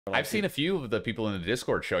I've seen a few of the people in the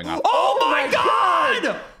Discord showing up. Oh my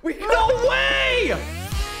god! No way!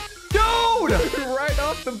 Dude! Right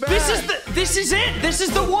off the bat. This is it! This is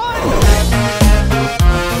the one!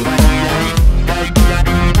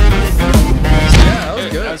 Yeah, that was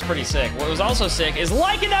good. That was pretty sick. What was also sick is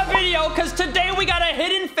liking that video, because today we got a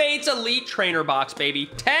Hidden Fates Elite Trainer Box, baby.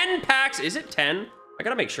 10 packs. Is it 10? I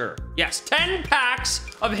gotta make sure. Yes, 10 packs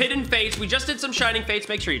of Hidden Fates. We just did some Shining Fates.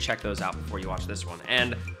 Make sure you check those out before you watch this one.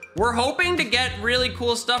 And we're hoping to get really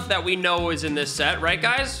cool stuff that we know is in this set, right,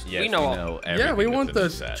 guys? Yes, we know yeah, we want the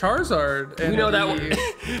Charizard. And we know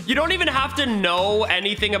that. You don't even have to know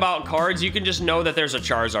anything about cards. You can just know that there's a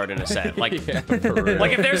Charizard in a set. Like, yeah, for real.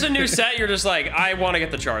 like if there's a new set, you're just like, I want to get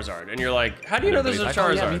the Charizard, and you're like, how do you know there's a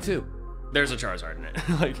Charizard? Yeah, me too. There's a Charizard in it.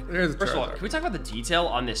 Like, There's a first of all, Charizard. can we talk about the detail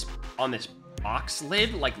on this box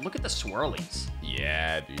lid? Like, look at the swirlies.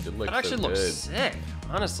 Yeah, dude, it looks That actually so looks good. sick,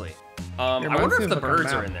 honestly. I reminds wonder me if of the like a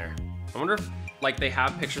birds are map. in there. I wonder if, like, they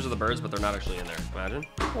have pictures of the birds, but they're not actually in there. Imagine.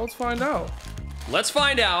 Well, let's find out. Let's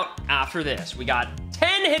find out after this. We got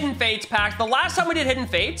 10 Hidden Fates packs. The last time we did Hidden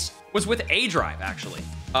Fates was with A Drive, actually.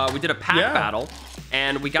 We did a pack battle,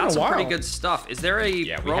 and we got some pretty good stuff. Is there a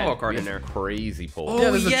promo card in there? Crazy pull. Oh, Yeah,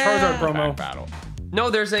 there's a Charizard promo. Battle. No,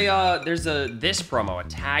 there's this promo, a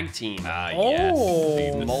tag team. Yes.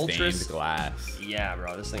 The Moltres. stained glass. Yeah,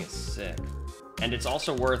 bro, this thing is sick. And it's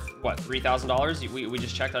also worth, what, $3,000? We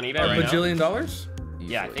just checked on eBay right now. $1 bajillion?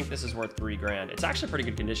 Yeah, I think this is worth $3 grand. It's actually pretty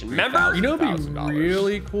good condition. Remember? You know what'd be $1,000.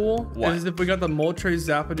 really cool? What? Is if we got the Moltres,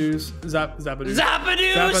 Zapdos, Zapdos!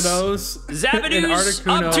 and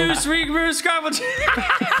Articuno. Up to Sweet Brew Scrabble.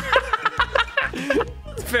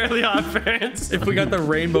 Fairly Odd Parents. If we got the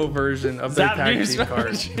rainbow version of their tag team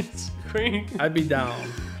card, Green. I'd be down.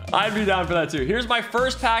 I'd be down for that too. Here's my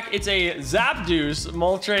first pack. It's a Zapdos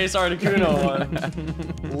Moltres Articuno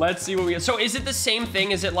one. Let's see what we get. So is it the same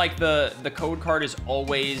thing? Is it like the code card is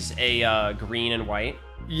always a green and white?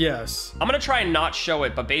 Yes. I'm gonna try and not show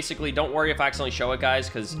it, but basically don't worry if I accidentally show it, guys,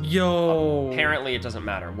 because apparently it doesn't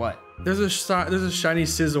matter. What? There's a shiny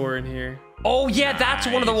Scizor in here. Oh yeah, that's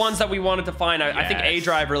one of the ones that we wanted to find. I think A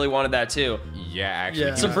Drive really wanted that too. Yeah, actually.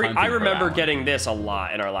 Yeah. Sabrina, I remember getting this a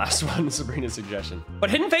lot in our last one, Sabrina's suggestion. But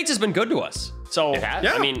Hidden Fates has been good to us. So, It has.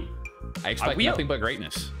 I mean, I expect nothing but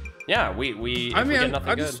greatness. yeah, we get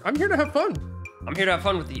nothing good. I'm here to have fun. I'm here to have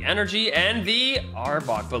fun with the energy and the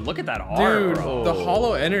Arbok. But look at that R, Dude, bro. the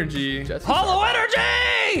Hollow Energy. Hollow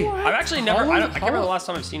Energy! What? I've actually never, I can't remember Hollow- the last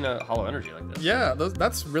time I've seen a Hollow Energy like this. Yeah,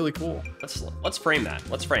 that's really cool. Let's frame that.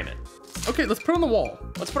 Let's frame it. Okay, let's put it on the wall.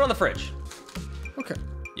 Let's put it on the fridge. Okay.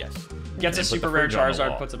 Yes. Gets a Put super the rare fridge on the Charizard,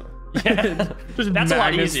 wall. puts it. Yeah, Just that's a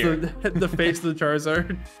lot magnets easier. The face of the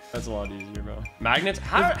Charizard. That's a lot easier, bro. Magnets?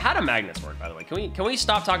 How do magnets work, by the way? Can we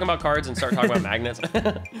stop talking about cards and start talking about magnets? All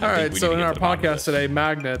right, we so need to in get our to the bottom of podcast this. today,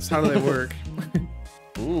 magnets, how do they work?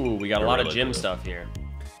 Ooh, we got a They're lot of really gym cool. stuff here.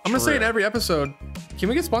 I'm gonna say in True. every episode, can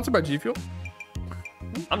we get sponsored by G Fuel?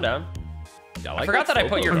 I'm down. Yeah, I forgot that I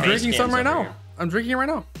put your I'm face drinking some cams right over now. I'm drinking it right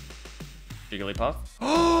now. here. Jigglypuff.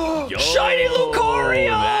 Yo, Shiny Lucario,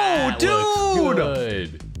 that looks dude!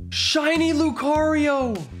 good. Shiny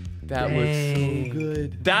Lucario! That looks so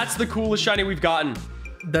good. That's the coolest shiny we've gotten.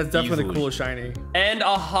 That's definitely the Easily. coolest shiny. And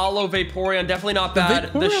a hollow Vaporeon, definitely not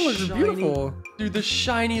bad. Vaporeon looks shiny- beautiful. Dude, the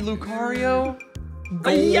shiny Lucario. A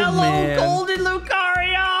Gold yellow man. golden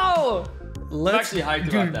Lucario! Let's, I'm actually hyped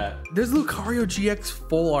about that. There's Lucario GX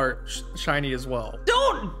full art shiny as well.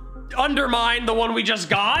 Don't undermine the one we just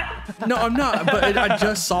got. No, I'm not, but I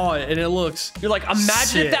just saw it and it looks. You're like, imagine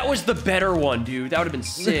sick. if that was the better one, dude. That would have been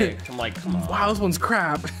sick. I'm like, come on. Wow, this one's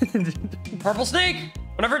crap. Purple Snake.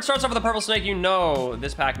 Whenever it starts off with a purple snake, you know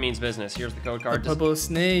this pack means business. Here's the code card. Just- Purple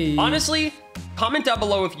snake. honestly, comment down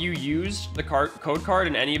below if you used the code card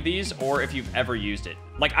in any of these or if you've ever used it.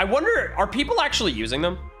 Like, I wonder, are people actually using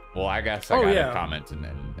them? Well, I guess I gotta comment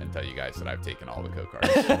and tell you guys that I've taken all the code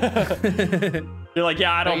cards. You're like,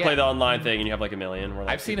 yeah, I don't yeah. play the online thing, and you have like a million. We're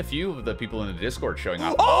like, I've seen a few of the people in the Discord showing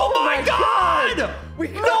up. oh my god!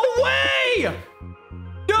 No way!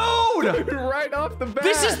 Dude! Right off the bat.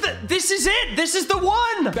 This is it! This is the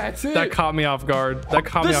one! That's it. That caught me off guard. That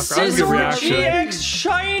caught The me off guard. That was a good Scizor reaction. GX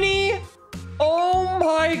shiny! Oh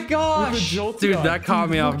my gosh! Dude, that caught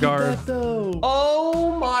me off guard.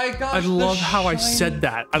 Oh my gosh! I the love how I shiny- said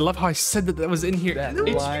that. I love how I said that was in here.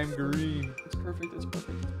 lime green. It's perfect, it's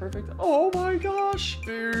perfect, it's perfect. Oh my gosh!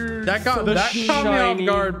 Dude. That caught The me off shiny-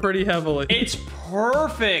 guard pretty heavily. It's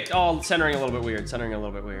perfect! Oh, centering a little bit weird, centering a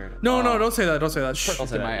little bit weird. No, don't say that. Don't say that. Shh. Don't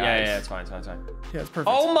say in that. my Yeah, eyes. yeah, it's fine, it's fine, it's fine. Yeah, it's perfect.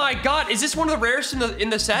 Oh my god, is this one of the rarest in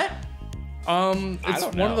the set? It's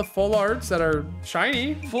don't one of know. the full arts that are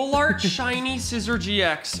shiny. Full art shiny Scissor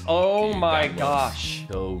GX. Oh my That gosh.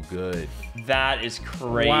 looks so good. That is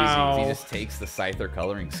crazy. Wow. He just takes the Scyther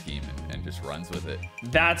coloring scheme and just runs with it.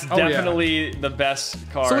 That's Oh, yeah. definitely the best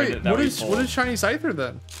card So wait, that what we is pulled. shiny Scyther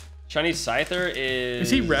then? Shiny Scyther is... Is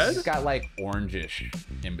he red? He's got like orangish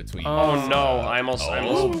in between. Oh no, I almost I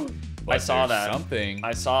But saw there's that. Something.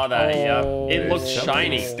 I saw that. Yeah, Oh, it looked there's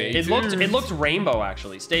shiny. something. Stay It looked rainbow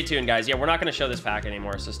actually. Stay tuned, guys. Yeah, we're not gonna show this pack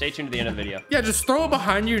anymore, so stay tuned to the end of the video. Yeah, just throw it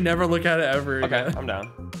behind you. Never look at it ever. Okay, again. I'm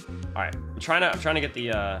down. All right, I'm trying to get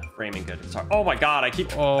the framing good. It's hard. Oh my god, I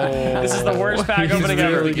keep. Oh, This is the worst pack he's opening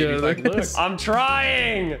ever. really He's like, good. look. I'm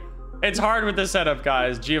trying. It's hard with this setup,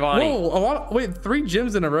 guys. Giovanni. Whoa, a lot. Wait, 3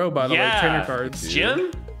 gyms in a row by the way. Trainer cards. Jim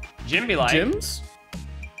be like. Gyms?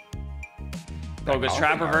 Focus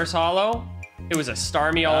Trap Reverse Hollow. It was a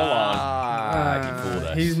Starmie all along. He fooled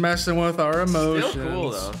us. He's messing with our emotions. Still cool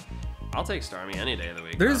though. I'll take Starmie any day of the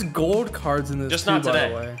week. There's gold cards in this just too, not by the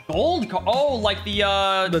today. way. Oh, like the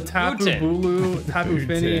Tapu Bootin. Bulu, Tapu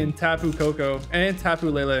Finny, and Tapu Coco, and Tapu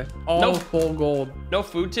Lele. All Nope. full gold. No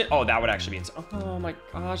food tin. Oh, that would actually be insane. Oh my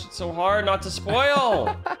gosh, it's so hard not to spoil.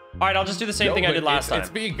 All right, I'll just do the same thing I but did last time. It's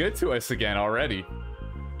being good to us again already.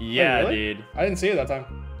 Yeah, Oh, really? dude. I didn't see it that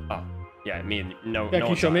time. Oh, yeah, me and no. Yeah, no can you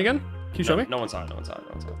one show saw me it. again? Can you show me? No one saw it. No one saw it.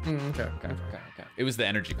 No one saw it. Okay. Okay. It was the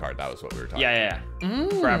energy card. That was what we were talking Yeah.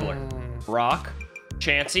 Grappler, Rock,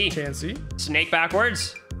 Chansey, Chansey. Snake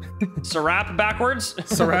backwards, Serap backwards.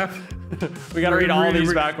 Seraph. We gotta read all Read- these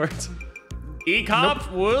read- backwards.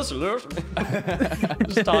 E-cop was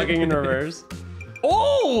just talking in reverse.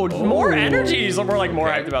 Oh, more energies. We're like more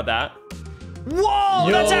hyped about that.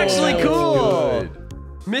 Whoa, that's actually that cool. Good.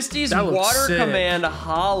 Misty's That looks Water sick. Command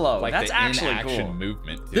Hollow. Like That's the actually in-action cool.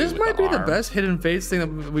 movement. Too, This with might be the arm. best Hidden Fates thing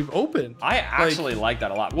that we've opened. I actually like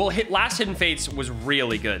that a lot. Well, last Hidden Fates was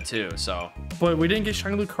really good too. So, But we didn't get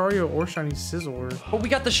Shiny Lucario or Shiny Sizzler. but we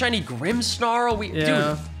got the shiny Grimmsnarl.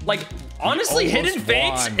 Yeah. Dude, like honestly, almost Hidden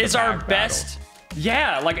Fates won the is our pack best.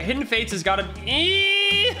 Yeah, like Hidden Fates has got to.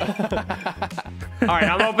 All right,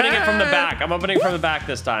 I'm opening it from the back. I'm opening it from the back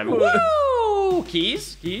this time. Woo!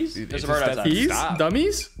 Keys. Dude, There's it a bird just outside. doesn't Keys? Stop.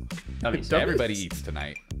 Dummies? Dummies. Dummies? Everybody eats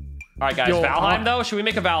tonight. All right, guys. Yo, Valheim though. Should we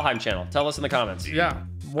make a Valheim channel? Tell us in the comments. Yeah,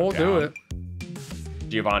 we'll do down. it.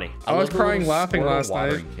 Giovanni. I was love the crying little laughing squirrel last night.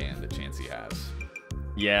 watering can that Chansey has.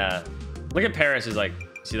 Yeah. Look at Paris. He's like,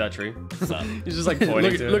 see that tree? What's up? He's just like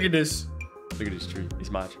pointing to Look it. at this. Look at this tree. He's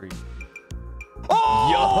my tree.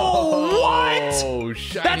 Oh, what? Oh,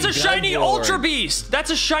 shiny That's a shiny Gunlord. Ultra Beast. That's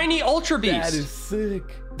a shiny Ultra Beast. That is sick.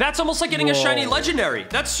 That's almost like getting a shiny Whoa. legendary.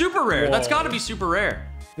 That's super rare. That's Whoa. got to be super rare.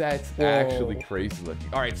 That's Whoa. actually crazy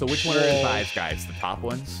looking. All right, so which one are his eyes, guys? The top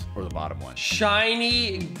ones or the bottom ones?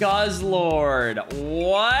 Shiny Guzzlord.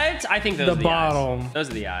 What? I think those The are the bottom. eyes. Those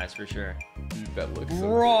are the eyes for sure. Dude, that looks so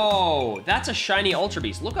Bro, that's a shiny Ultra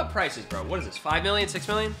Beast. Look up prices, bro. What is this? 5 million, 6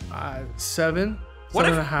 million? 7. What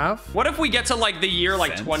Seven if- and a half. What if we get to like the year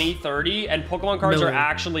like Cents? 2030 and Pokemon cards are Million.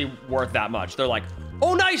 actually worth that much? They're like,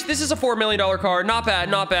 oh nice, this is a $4 million card. Not bad,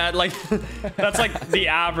 not bad. Like that's like the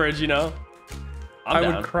average, you know? I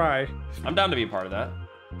down. would cry. I'm down to be a part of that.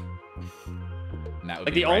 And that would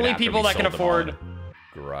Like be the right only after people we that can sold them all afford, in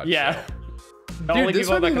garage yeah. sale. The Dude, only this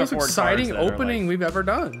people might be that the can most afford exciting cards that are, opening we've ever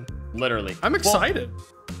done. like, literally. I'm Well, excited.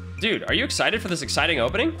 dude, are you excited for this exciting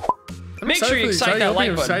opening? I'm Make sure you for the excite exciting that opening like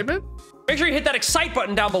of button. Excitement. Make sure you hit that excite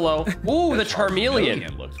button down below. Ooh, the Charmeleon.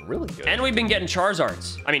 Charmeleon looks really good. And we've been getting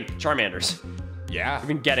Charizards. I mean, Charmanders. yeah. We've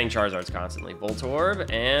been getting Charizards constantly. Voltorb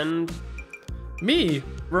and Me.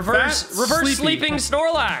 reverse Fat, sleepy. sleeping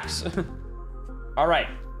Snorlax. All right,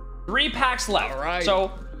 3 packs left. All right.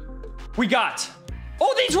 So we got.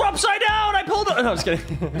 Oh, these were upside down. I pulled them. No, I was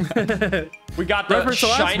kidding. We got the Reference to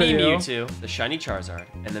last shiny video. Mewtwo, the shiny Charizard,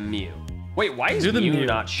 and the Mew. Wait, why is Do the Mew Mew.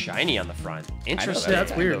 not shiny on the front? I know, Interesting.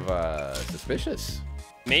 that's kind weird. Of, suspicious.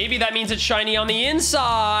 Maybe that means it's shiny on the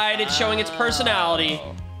inside. It's showing its personality.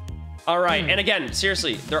 Oh. All right, and again,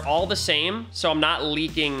 seriously, they're all the same, so I'm not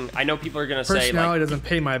leaking. I know people are gonna say Personality like, doesn't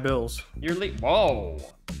pay my bills. you're Whoa,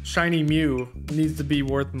 Shiny Mew needs to be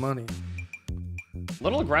worth money.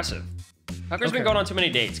 little aggressive. Tucker's been Okay. going on too many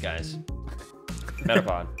dates, guys.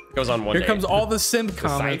 Metapod goes on one Here date. comes all the simp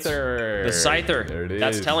comments. Scyther. The Scyther. There it is.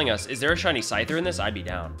 That's telling us. Is there a shiny Scyther in this? I'd be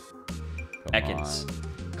down. Come Ekans.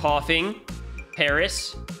 on. Coughing.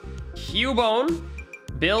 Paris. Cubone.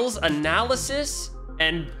 Bill's Analysis.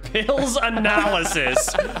 And Bill's Analysis.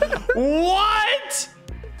 What?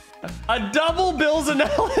 A double Bill's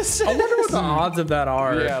Analysis. I wonder what the odds of that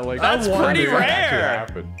are. Yeah, like That's I wonder. pretty That actually rare.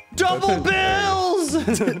 happened. Double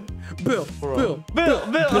Bills. Bill. Bill.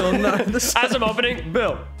 Bill, not the As I'm opening,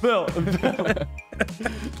 Bill.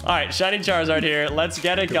 All right, shiny Charizard here. Let's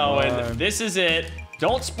get it going. on. This is it.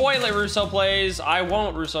 Don't spoil it, Russo Plays. I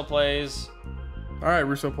won't, Russo Plays. All right,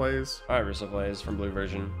 Russo Plays. All right, Russo Plays from Blue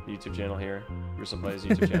Version YouTube channel here. Russo Plays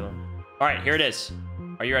YouTube channel. All right, here it is.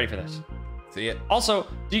 Are you ready for this? See it. Also,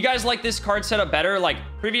 do you guys like this card setup better? Like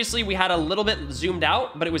previously we had a little bit zoomed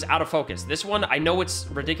out, but it was out of focus. This one, I know it's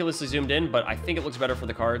ridiculously zoomed in, but I think it looks better for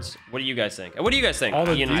the cards. What do you guys think? What do you guys think? All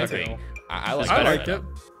the Ian, detail. I like I it. like it.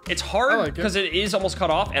 it's hard like it. because it is almost cut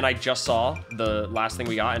off, and I just saw the last thing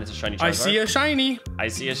we got, and it's a shiny Charizard. I see a shiny. I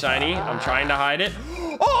see a shiny. I'm trying to hide it.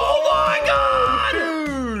 Oh my god!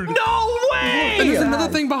 Dude. No way! And there's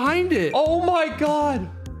another thing behind it. Oh my god!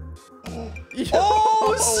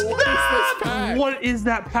 Oh snap! What is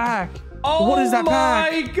that pack? Oh what is that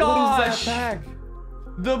pack? my gosh! What is that pack?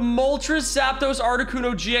 The Moltres Zapdos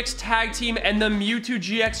Articuno GX Tag Team and the Mewtwo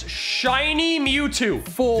GX Shiny Mewtwo.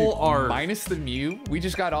 Full art. Minus the Mew, we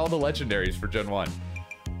just got all the legendaries for Gen 1.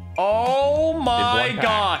 Oh my In one pack.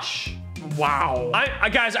 gosh. Wow. I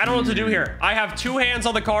guys, I don't know what to do here. I have 2 hands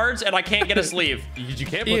on the cards and I can't get a sleeve. You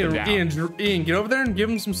can't put them down. Ian, get over there and give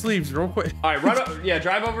him some sleeves real quick. All right, run up. Yeah,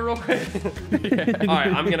 drive over real quick. All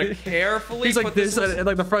right, I'm gonna carefully. He's like put this at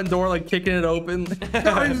like the front door, like kicking it open.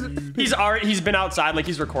 He's been outside, like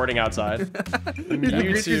he's recording outside.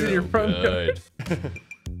 He's in your front door. Good.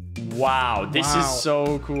 Wow, this Wow. is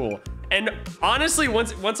so cool. And honestly,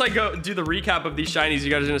 once I go do the recap of these shinies,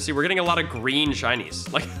 you guys are gonna see we're getting a lot of green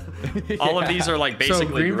shinies. Like all of these are like basically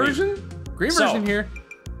So green version? Green So, version here.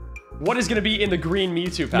 What is gonna be in the green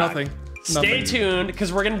Mewtwo pack? Nothing. Stay Nothing. tuned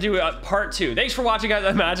because we're gonna do part 2. Thanks for watching, guys.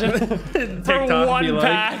 Imagine for TikTok one be like-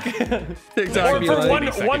 pack TikTok or be for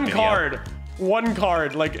like- one card. One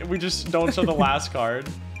card. Like we just don't show the last card.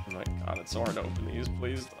 Oh my god, it's so hard to open these.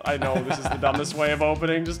 Please, I know this is the dumbest way of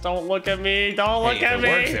opening. Just don't look at me. Don't look at If me.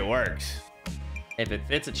 it works, it works. If it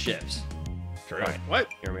fits, it ships. True. Right. What?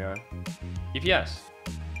 Here we are. UPS.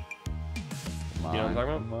 Come You know what I'm on,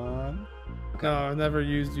 talking come on. No, I've never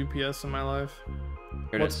used UPS in my life.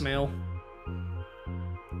 Here it What's is. mail?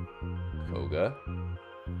 Koga.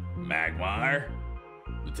 Magmar.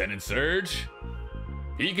 Lieutenant Surge.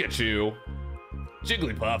 Pikachu.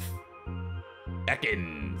 Jigglypuff.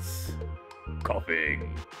 Ekans.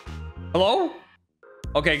 Coughing. Hello?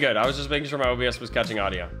 Okay, good. I was just making sure my OBS was catching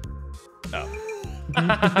audio. No.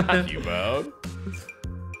 Cubone.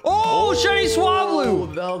 Oh, shiny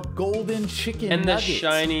Swablu! The golden chicken And the nugget.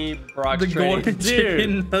 shiny Brock The golden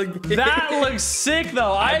chicken Dude, nugget. that looks sick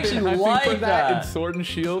though. I I've actually been like for that in that. Sword and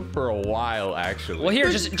Shield for a while, actually. Well, here,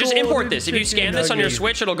 just import golden this. If you scan chicken this on your nugget.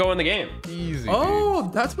 Switch, it'll go in the game. Easy. Oh,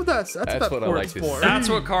 that's what that's That's what what I like port's to for. see. That's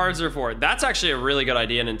what cards are for. That's actually a really good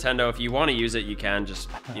idea, Nintendo. If you want to use it, you can just,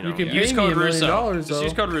 you know, You can use pay me code $1 million, Russo. Just though.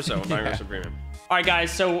 use code Russo with Buying Russo Premium. All right,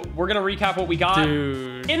 guys, so we're going to recap what we got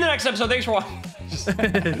Dude. in the next episode. Thanks for watching.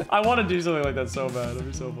 I want to do something like that so bad. That'd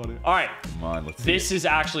be so funny. All right. Come on, let's see. This is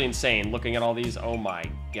actually insane. Looking at all these. Oh my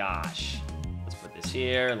gosh. Let's put this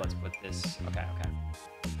here. Let's put this. Okay.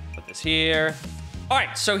 Put this here. All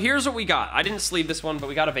right. So here's what we got. I didn't sleeve this one, but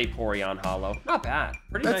we got a Vaporeon Hollow. Not bad.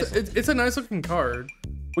 Pretty nice. It's a nice looking card.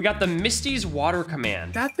 We got the Misty's Water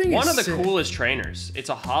Command. That thing One is of the sick. coolest trainers. It's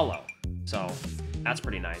a hollow. So that's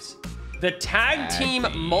pretty nice. The Tag Team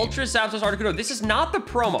Moltres Zapdos Articuno. This is not the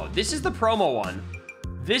promo. This is the promo one.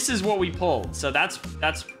 This is what we pulled. So that's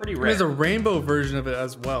pretty rare. There's a rainbow version of it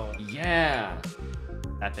as well. Yeah.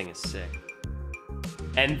 That thing is sick.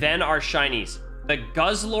 And then our shinies. The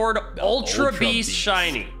Guzzlord Ultra Ultra Beast Beast.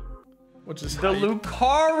 shiny. Which is The hype.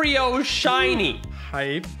 Lucario shiny.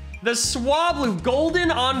 Hype. The Swablu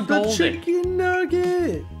Golden on The Golden. chicken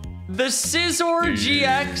nugget. The Scizor Dude,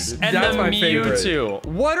 GX and that's the my favorite. Mewtwo.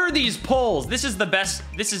 What are these pulls? This is the best.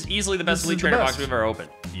 This is easily the best This is Elite the Trainer best. box we've ever opened.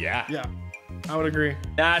 Yeah. Yeah, I would agree.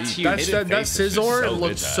 That's Dude, huge. Hidden That Fates is just Scizor so looks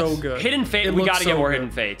good to so us. good. Hidden Fate. It We looks got to get so more good.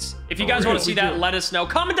 Hidden Fates. If you For guys want to real. see that, let us know.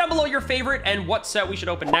 Comment down below your favorite and what set we should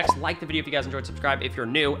open next. Like the video if you guys enjoyed. Subscribe if you're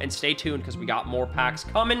new, and stay tuned because we got more packs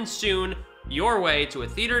coming soon your way to a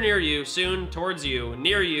theater near you, soon towards you,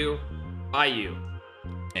 near you, by you.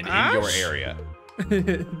 And in Ash? your area.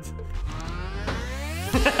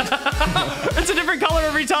 It's a different color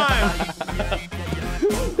every time.